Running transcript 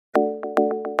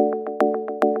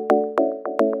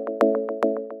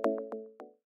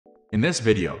In this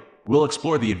video, we'll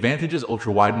explore the advantages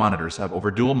ultra-wide monitors have over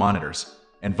dual monitors,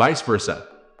 and vice versa,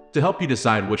 to help you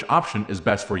decide which option is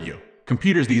best for you.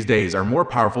 Computers these days are more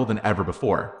powerful than ever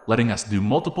before, letting us do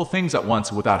multiple things at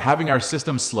once without having our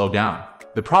systems slow down.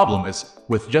 The problem is,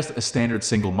 with just a standard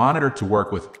single monitor to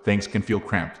work with, things can feel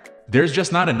cramped. There's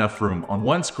just not enough room on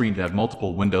one screen to have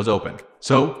multiple windows open.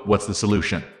 So, what's the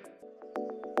solution?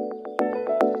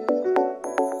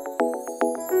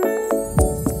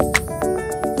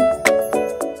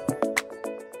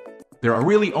 There are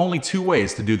really only two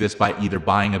ways to do this: by either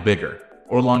buying a bigger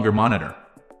or longer monitor,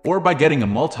 or by getting a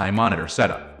multi-monitor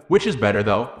setup. Which is better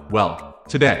though? Well,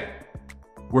 today,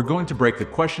 we're going to break the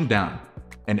question down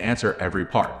and answer every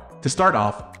part. To start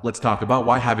off, let's talk about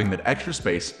why having that extra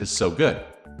space is so good.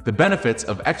 The benefits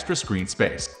of extra screen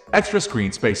space. Extra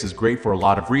screen space is great for a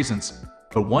lot of reasons,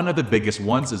 but one of the biggest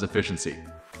ones is efficiency.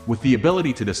 With the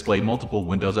ability to display multiple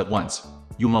windows at once,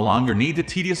 you'll no longer need to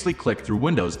tediously click through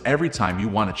windows every time you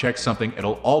want to check something.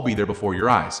 It'll all be there before your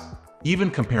eyes.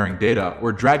 Even comparing data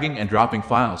or dragging and dropping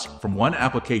files from one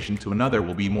application to another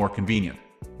will be more convenient.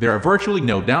 There are virtually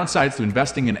no downsides to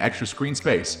investing in extra screen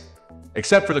space,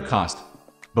 except for the cost,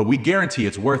 but we guarantee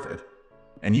it's worth it,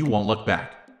 and you won't look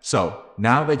back. So,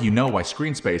 now that you know why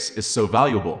screen space is so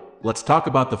valuable, let's talk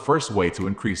about the first way to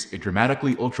increase it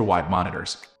dramatically: ultra-wide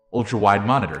monitors. Ultra-wide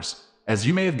monitors. As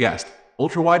you may have guessed,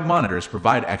 ultra-wide monitors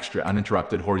provide extra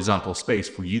uninterrupted horizontal space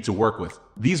for you to work with.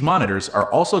 These monitors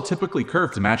are also typically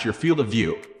curved to match your field of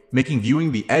view, making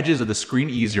viewing the edges of the screen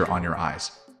easier on your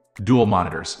eyes. Dual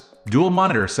monitors. Dual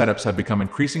monitor setups have become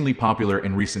increasingly popular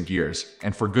in recent years,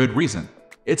 and for good reason.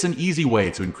 It's an easy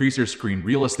way to increase your screen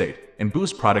real estate and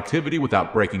boost productivity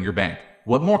without breaking your bank.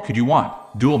 What more could you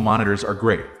want? Dual monitors are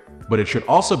great, but it should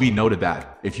also be noted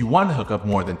that if you want to hook up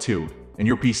more than two, and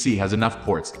your PC has enough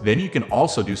ports, then you can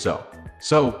also do so.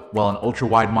 So, while an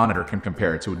ultra-wide monitor can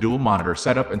compare to a dual monitor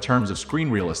setup in terms of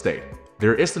screen real estate,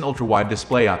 there is an ultra-wide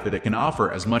display out there that can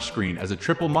offer as much screen as a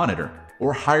triple monitor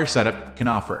or higher setup can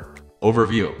offer.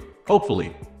 Overview.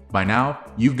 Hopefully, by now,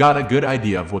 you've got a good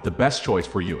idea of what the best choice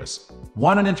for you is.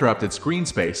 Want uninterrupted screen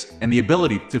space and the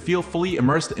ability to feel fully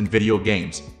immersed in video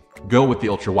games? Go with the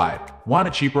ultra-wide. Want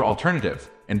a cheaper alternative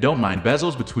and don't mind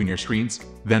bezels between your screens?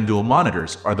 Then dual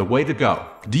monitors are the way to go.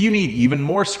 Do you need even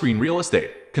more screen real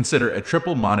estate? Consider a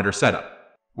triple monitor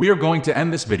setup. We are going to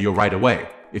end this video right away.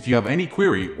 If you have any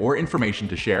query or information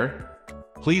to share,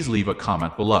 please leave a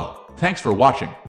comment below. Thanks for watching.